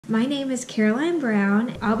My name is Caroline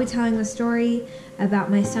Brown. I'll be telling the story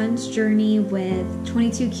about my son's journey with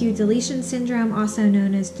 22q deletion syndrome, also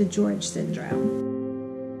known as DiGeorge Syndrome.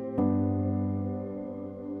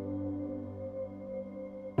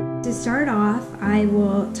 To start off, I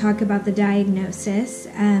will talk about the diagnosis,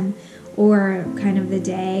 or kind of the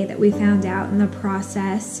day that we found out in the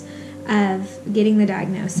process of getting the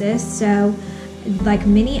diagnosis. So, like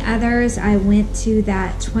many others, I went to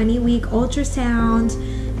that 20-week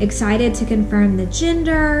ultrasound, excited to confirm the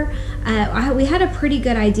gender. We had a pretty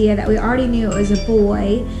good idea that we already knew it was a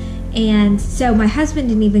boy, and so my husband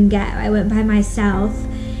didn't even go. I went by myself,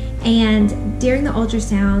 and during the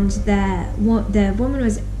ultrasound, the woman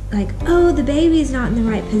was like, "Oh, the baby's not in the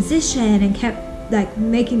right position," and kept like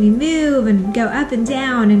making me move and go up and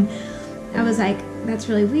down, and I was like, that's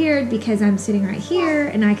really weird because I'm sitting right here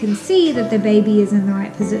and I can see that the baby is in the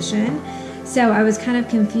right position. So I was kind of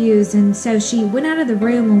confused, and so she went out of the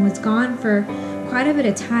room and was gone for quite a bit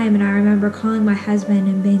of time. And I remember calling my husband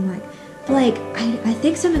and being like, Blake, I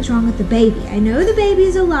think something's wrong with the baby. I know the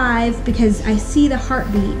baby's alive because I see the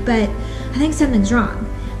heartbeat, but I think something's wrong.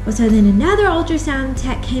 Well, so then another ultrasound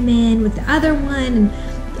tech came in with the other one, and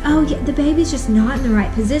oh yeah, the baby's just not in the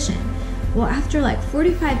right position. Well, after like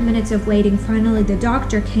 45 minutes of waiting, finally the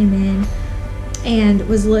doctor came in and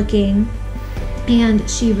was looking, and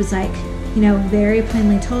she was like, very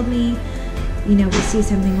plainly told me, we see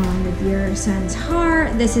something wrong with your son's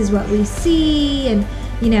heart. This is what we see. And,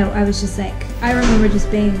 I was just like, I remember just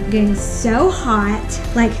getting so hot,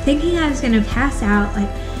 like thinking I was going to pass out.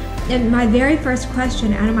 And my very first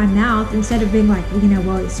question out of my mouth, instead of being like, will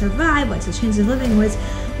he survive? What's his chance of living? Was,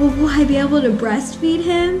 well, will I be able to breastfeed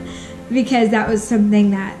him? Because that was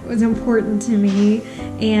something that was important to me,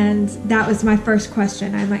 and that was my first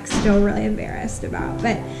question. I'm like still really embarrassed about.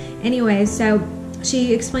 But anyway, so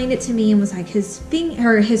she explained it to me and was like, his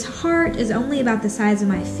heart is only about the size of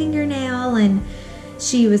my fingernail, and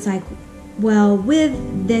she was like, well,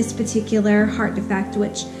 with this particular heart defect,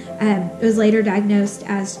 which was later diagnosed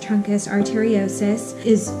as truncus arteriosis,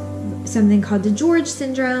 is something called DiGeorge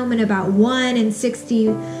Syndrome, and about 1 in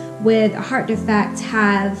 60 with a heart defect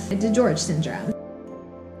have DiGeorge Syndrome.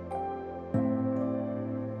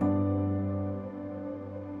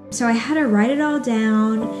 So I had to write it all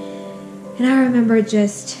down, and I remember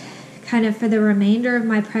just kind of for the remainder of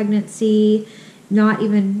my pregnancy, not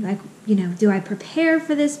even like, do I prepare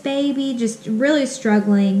for this baby? Just really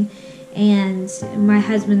struggling. And my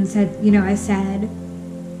husband said, I said,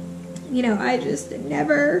 I just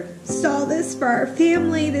never saw this for our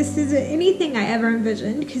family. This isn't anything I ever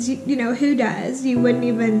envisioned, because, who does? You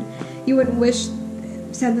wouldn't wish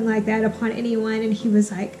something like that upon anyone. And he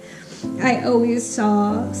was like, I always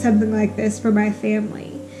saw something like this for my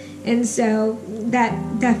family. And so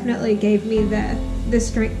that definitely gave me the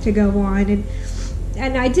strength to go on.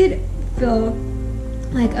 And I did feel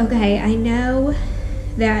like, okay, I know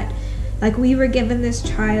that like we were given this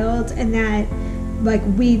child, and that like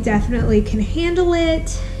we definitely can handle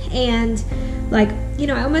it. And like,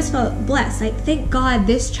 I almost felt blessed. Like, thank God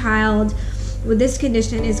this child with this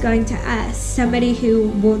condition is going to us, somebody who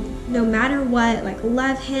will, no matter what, like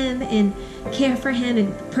love him and care for him,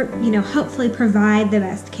 and hopefully provide the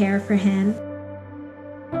best care for him.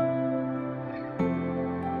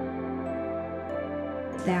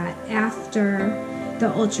 That after the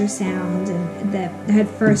ultrasound and I had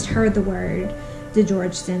first heard the word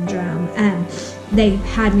DiGeorge Syndrome, they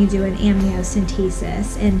had me do an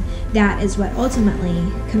amniocentesis, and that is what ultimately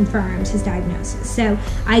confirmed his diagnosis. So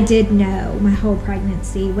I did know my whole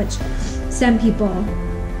pregnancy, which some people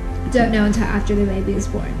don't know until after the baby is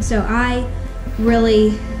born. So I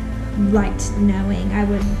really liked knowing. I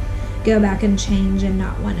would go back and change and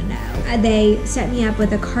not want to know. They set me up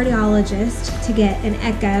with a cardiologist to get an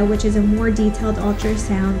echo, which is a more detailed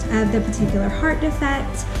ultrasound of the particular heart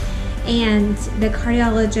defect. And the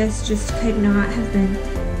cardiologist just could not have been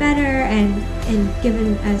better, and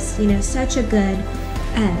given us, such a good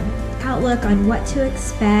outlook on what to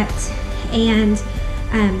expect. And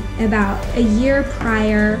about a year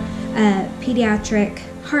prior, a pediatric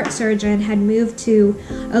heart surgeon had moved to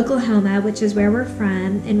Oklahoma, which is where we're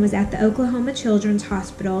from, and was at the Oklahoma Children's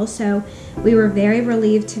Hospital. So we were very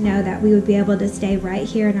relieved to know that we would be able to stay right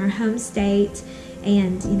here in our home state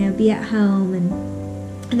and, be at home, and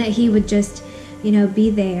that he would just, be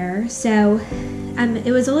there. So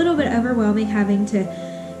it was a little bit overwhelming having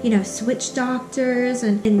to, switch doctors.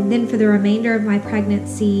 And then for the remainder of my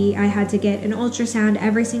pregnancy, I had to get an ultrasound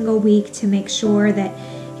every single week to make sure that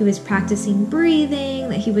he was practicing breathing,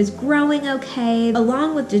 that he was growing okay.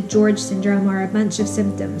 Along with DiGeorge syndrome are a bunch of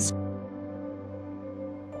symptoms.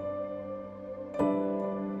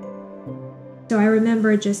 So I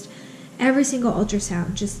remember just every single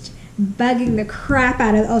ultrasound, just bugging the crap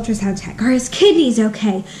out of the ultrasound tech. Are his kidneys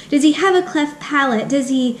okay? Does he have a cleft palate? Does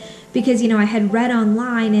he, because, I had read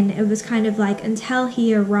online, and it was kind of like until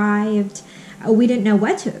he arrived, we didn't know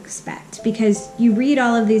what to expect, because you read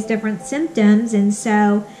all of these different symptoms, and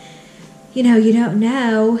so, you don't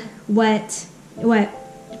know what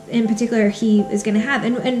in particular he is going to have.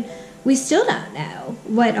 And we still don't know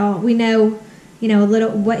what all. We know, a little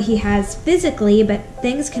what he has physically, but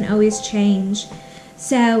things can always change.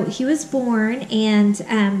 So he was born, and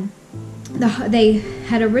they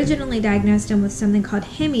had originally diagnosed him with something called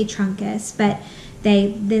truncus, but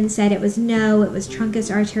they then said it was truncus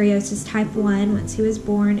arteriosis type 1 once he was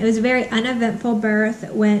born. It was a very uneventful birth.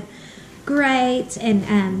 It went great, and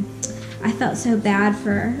I felt so bad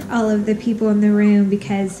for all of the people in the room,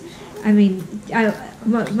 because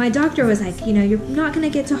my doctor was like, you're not going to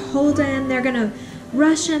get to hold him. They're going to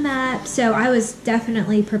rush him up. So I was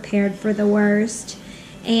definitely prepared for the worst.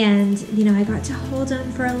 And, I got to hold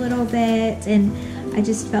him for a little bit, and I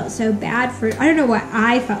just felt so bad for, I don't know why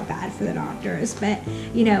I felt bad for the doctors, but,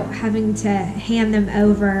 having to hand them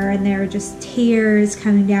over, and there were just tears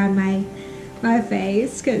coming down my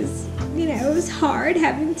face, because, it was hard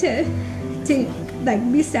having to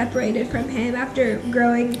like be separated from him after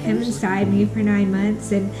growing him inside me for 9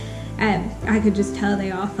 months, and I could just tell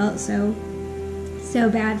they all felt so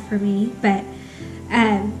bad for me. But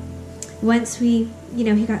once he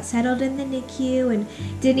got settled in the NICU and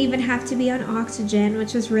didn't even have to be on oxygen,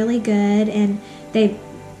 which was really good, and they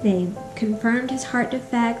confirmed his heart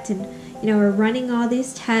defect, and we're running all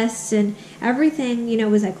these tests, and everything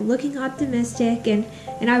was like looking optimistic, and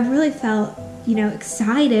I really felt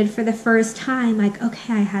excited for the first time, like,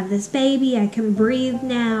 okay, I have this baby, I can breathe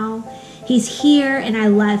now, he's here, and I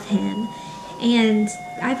love him. And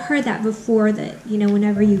I've heard that before, that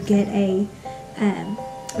whenever you get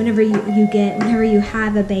whenever you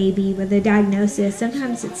have a baby with a diagnosis,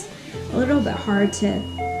 sometimes it's a little bit hard to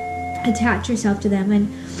attach yourself to them,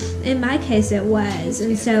 and in my case it was.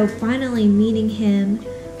 And so finally meeting him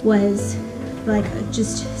was like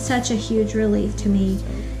just such a huge relief to me,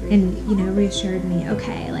 and reassured me,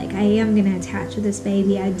 okay, like, I am gonna attach with this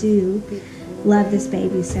baby. I do love this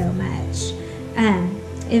baby so much.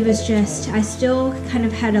 It was just, I still kind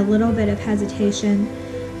of had a little bit of hesitation,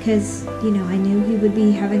 because I knew he would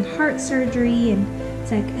be having heart surgery, and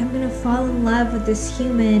it's like, I'm gonna fall in love with this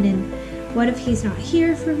human, and what if he's not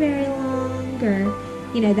here for very long? Or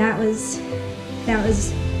that was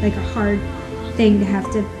like a hard thing to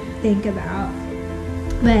have to think about,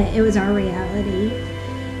 but it was our reality.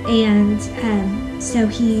 And so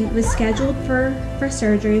he was scheduled for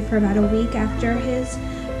surgery for about a week after his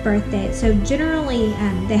birthday. So generally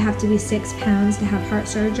they have to be 6 pounds to have heart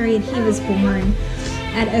surgery, and he was born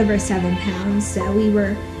at over 7 pounds, so we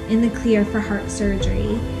were in the clear for heart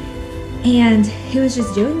surgery. And he was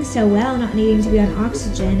just doing so well, not needing to be on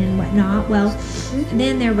oxygen and whatnot. Well,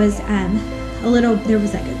 then there was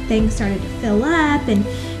like a thing started to fill up, and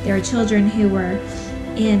there were children who were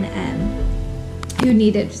who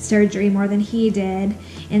needed surgery more than he did,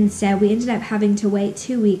 and so we ended up having to wait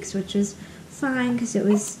 2 weeks, which was fine, because it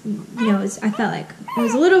was, I felt like it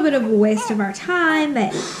was a little bit of a waste of our time,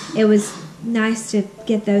 but it was nice to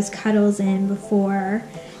get those cuddles in before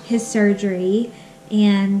his surgery.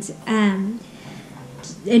 And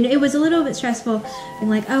it was a little bit stressful,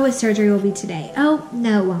 and like, oh, his surgery will be today. Oh,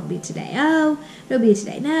 no, it won't be today. Oh, it'll be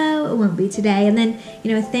today. No, it won't be today. And then,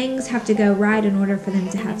 things have to go right in order for them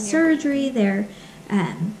to have surgery. They're,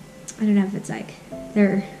 I don't know if it's like,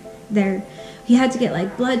 he had to get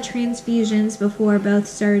like blood transfusions before both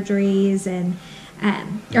surgeries, and,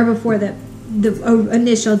 or before the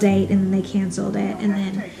initial date, and then they canceled it, and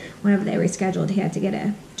then whenever they rescheduled, he had to get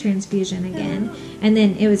a transfusion again. And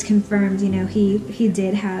then it was confirmed, he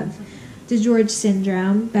did have DiGeorge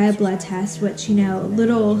Syndrome by a blood test, which, a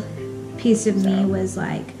little piece of me was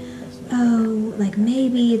like, oh, like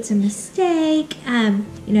maybe it's a mistake.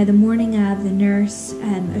 The morning of, the nurse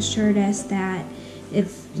assured us that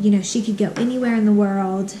if, she could go anywhere in the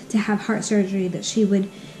world to have heart surgery, that she would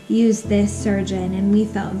use this surgeon, and we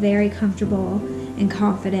felt very comfortable and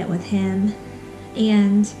confident with him.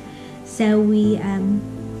 And so we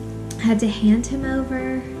had to hand him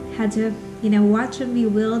over, had to, watch him be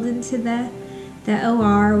wheeled into the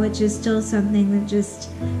OR, which is still something that just,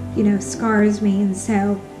 scars me. And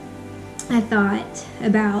so I thought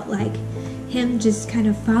about like him just kind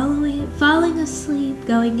of falling asleep,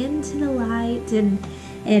 going into the light,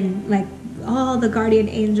 and like all the guardian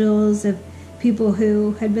angels of people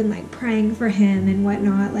who had been like praying for him and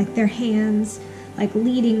whatnot, like their hands like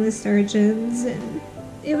leading the surgeons, and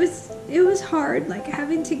it was hard, like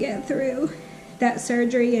having to get through that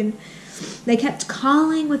surgery, and they kept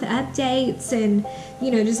calling with updates and,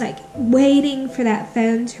 you know, just like waiting for that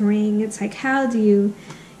phone to ring. It's like, how do you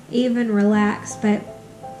even relax? But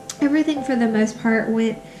everything for the most part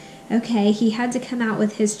went okay. He had to come out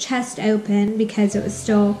with his chest open because it was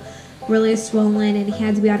still really swollen, and he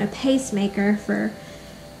had to be on a pacemaker for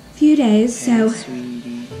a few days. So,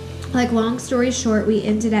 like, long story short, we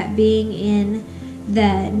ended up being in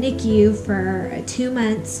the NICU for 2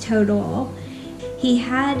 months total. He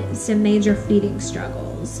had some major feeding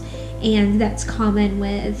struggles, and that's common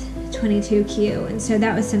with 22q, and so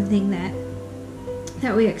that was something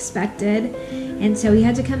that we expected. And so he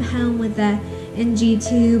had to come home with a NG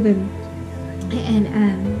tube,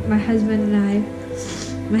 and my husband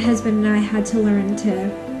and I had to learn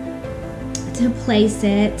to place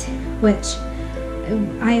it, which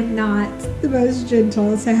I am not the most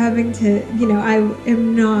gentle, so having to, you know, I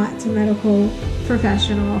am not a medical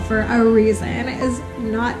professional for a reason. It is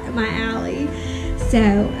not my alley.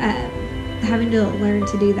 So having to learn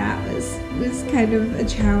to do that was kind of a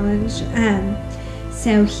challenge.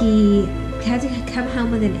 So he had to come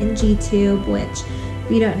home with an NG tube, which,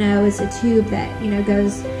 if you don't know, is a tube that, you know,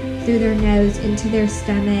 goes through their nose into their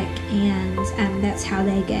stomach, and that's how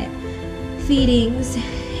they get feedings.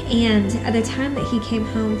 And at the time that he came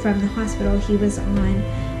home from the hospital, he was on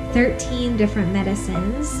 13 different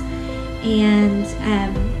medicines. And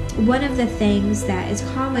one of the things that is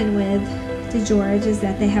common with DiGeorge is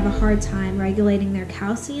that they have a hard time regulating their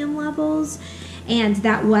calcium levels. And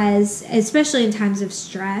that was, especially in times of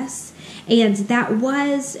stress, and that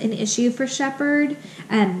was an issue for Shepard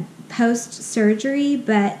post-surgery.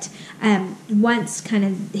 But once kind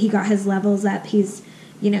of he got his levels up, he's,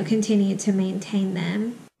 you know, continued to maintain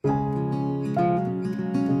them.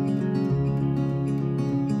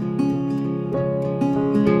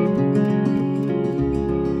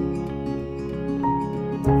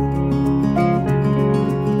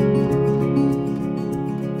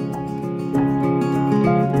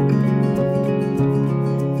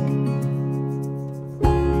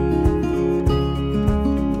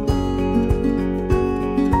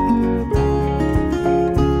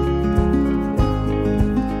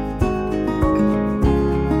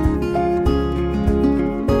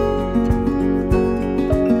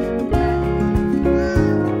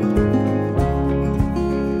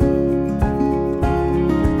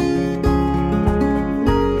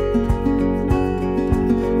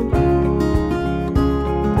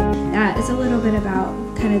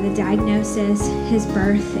 Kind of the diagnosis, his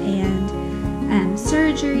birth, and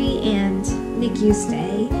surgery, and NICU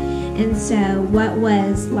stay. And so what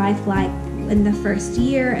was life like in the first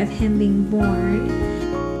year of him being born?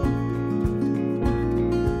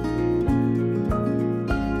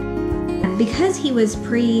 Because he was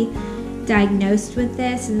pre-diagnosed with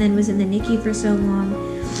this and then was in the NICU for so long,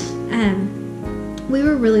 we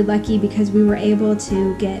were really lucky because we were able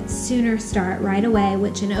to get Sooner Start right away,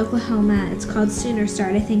 which in Oklahoma it's called Sooner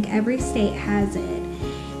Start. I think every state has it,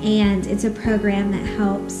 and it's a program that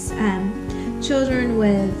helps children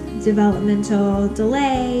with developmental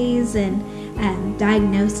delays and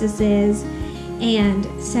diagnoses. And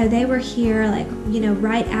so they were here, like, you know,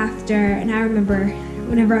 right after, and I remember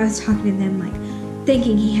whenever I was talking to them, like,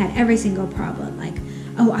 thinking he had every single problem, like,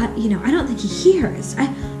 oh, I don't think he hears.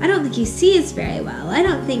 I don't think he sees very well. I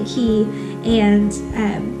don't think he, and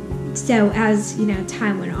so as, you know,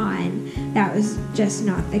 time went on, that was just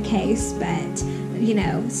not the case. But, you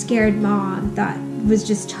know, scared mom was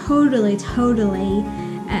just totally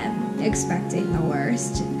expecting the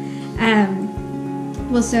worst.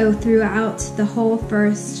 Well, so throughout the whole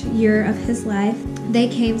first year of his life, they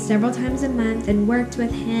came several times a month and worked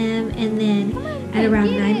with him, and then at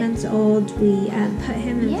around 9 months old, we put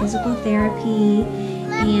him in physical therapy,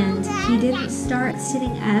 and he didn't start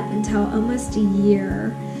sitting up until almost a year,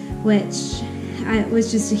 which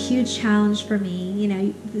was just a huge challenge for me, you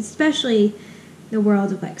know, especially the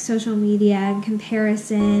world of like social media and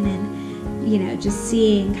comparison, and, you know, just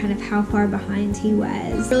seeing kind of how far behind he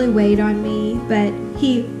was really weighed on me. But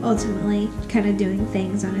he ultimately kind of doing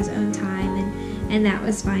things on his own time, and that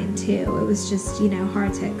was fine too. It was just, you know,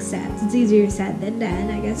 hard to accept. It's easier said than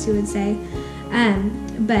done, I guess you would say.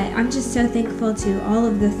 But I'm just so thankful to all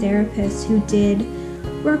of the therapists who did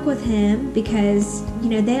work with him, because, you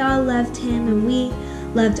know, they all loved him, and we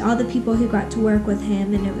loved all the people who got to work with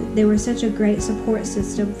him, and they were such a great support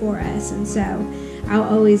system for us. And so I'll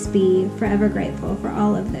always be forever grateful for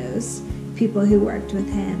all of those people who worked with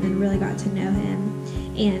him and really got to know him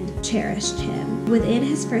and cherished him. Within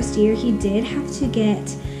his first year, he did have to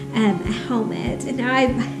get a helmet, and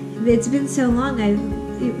it's been so long,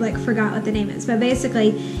 like forgot what the name is, but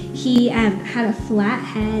basically he had a flat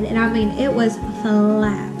head, and I mean it was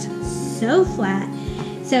flat, so flat.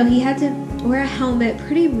 So he had to wear a helmet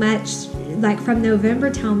pretty much like from November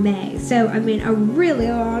till May. So I mean a really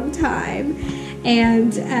long time.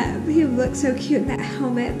 And he looked so cute in that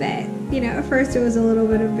helmet, but you know, at first it was a little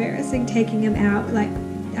bit embarrassing taking him out. Like,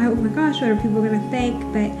 oh my gosh, what are people gonna think?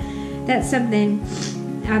 But that's something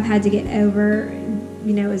I've had to get over,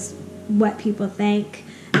 you know, is what people think.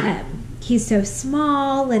 He's so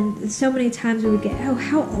small, and so many times we would get, oh,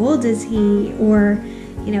 how old is he? Or,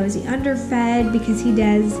 you know, is he underfed? Because he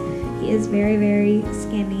is very, very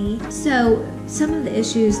skinny. So some of the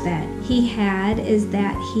issues that he had is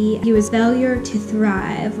that he was failure to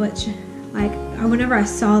thrive, which, like, whenever I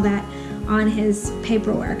saw that on his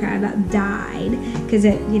paperwork, I about died because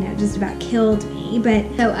it, you know, just about killed me. But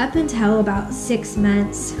so up until about 6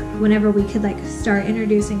 months, whenever we could like start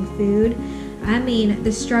introducing food, I mean,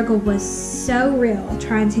 the struggle was so real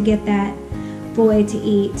trying to get that boy to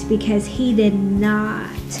eat because he did not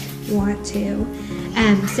want to.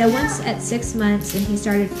 So once at 6 months and he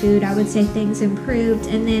started food, I would say things improved.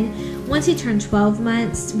 And then once he turned 12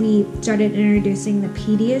 months, we started introducing the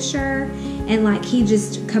Pediasure, and like he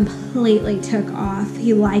just completely took off.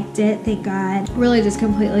 He liked it, thank God. Really just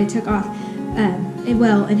completely took off.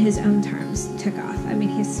 Well, in his own terms, took off. I mean,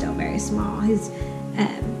 he's still very small. He's,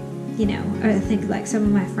 you know, I think like some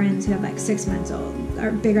of my friends who have like 6 months old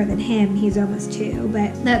are bigger than him. He's almost 2,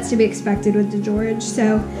 but that's to be expected with DiGeorge.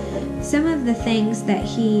 So some of the things that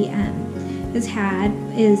he has had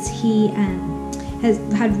is he has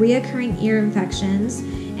had reoccurring ear infections,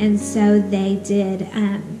 and so they did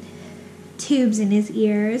tubes in his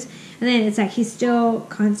ears, and then it's like he still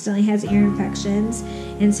constantly has ear infections,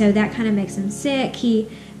 and so that kind of makes him sick. He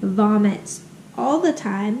vomits all the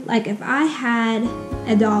time. Like if I had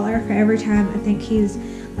 $1 for every time I think he's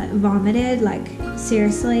like vomited, like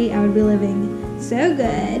seriously, I would be living so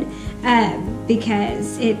good.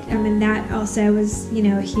 Because I mean, that also was, you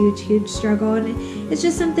know, a huge struggle, and it's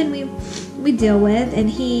just something we deal with. And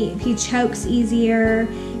he chokes easier.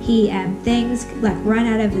 He things like run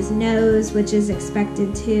out of his nose, which is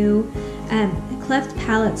expected to. Cleft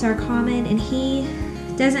palates are common, and he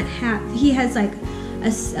has like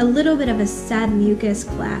a little bit of a submucous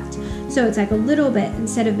cleft, so it's like a little bit,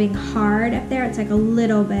 instead of being hard up there, it's like a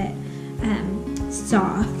little bit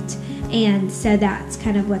soft. And so that's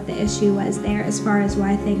kind of what the issue was there as far as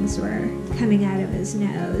why things were coming out of his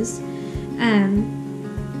nose.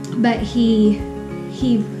 But he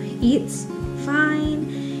eats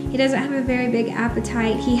fine. He doesn't have a very big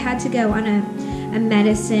appetite. He had to go on a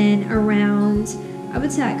medicine around, I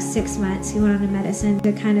would say like 6 months. He went on a medicine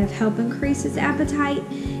to kind of help increase his appetite.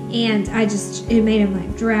 And it made him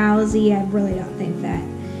like drowsy. I really don't think that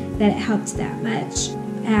it helped that much.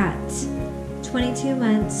 At 22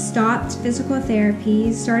 months, stopped physical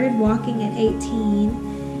therapy, started walking at 18,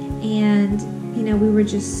 and you know, we were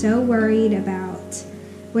just so worried about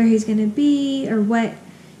where he's going to be or what,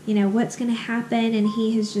 you know, what's going to happen, and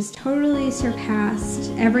he has just totally surpassed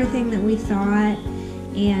everything that we thought,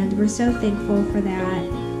 and we're so thankful for that.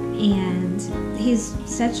 And he's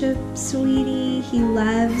such a sweetie. He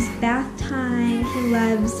loves bath time. He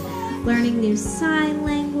loves learning new sign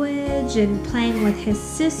language and playing with his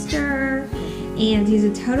sister. And he's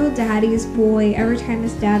a total daddy's boy. Every time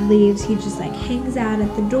his dad leaves, he just like hangs out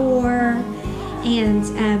at the door. And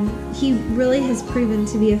he really has proven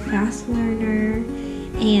to be a fast learner.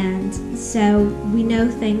 And so we know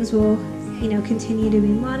things will, you know, continue to be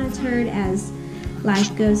monitored as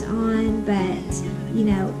life goes on. But, you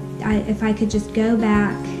know, if I could just go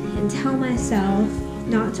back and tell myself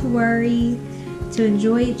not to worry, to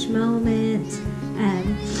enjoy each moment,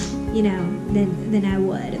 you know, then I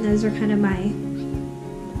would. And those are kind of my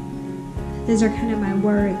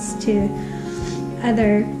words to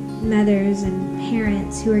other mothers and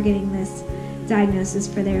parents who are getting this diagnosis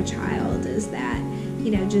for their child, is that,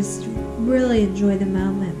 you know, just really enjoy the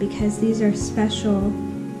moment, because these are special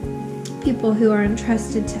people who are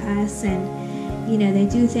entrusted to us, and, you know, they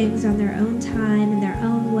do things on their own time, in their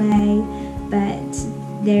own way,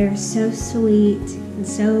 but they're so sweet and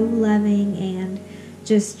so loving and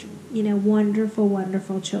just, you know, wonderful,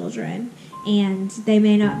 wonderful children. And they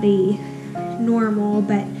may not be normal,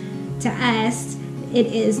 but to us, it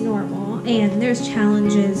is normal. And there's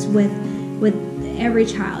challenges with every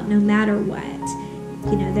child, no matter what.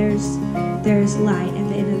 You know, there's light at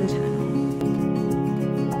the end of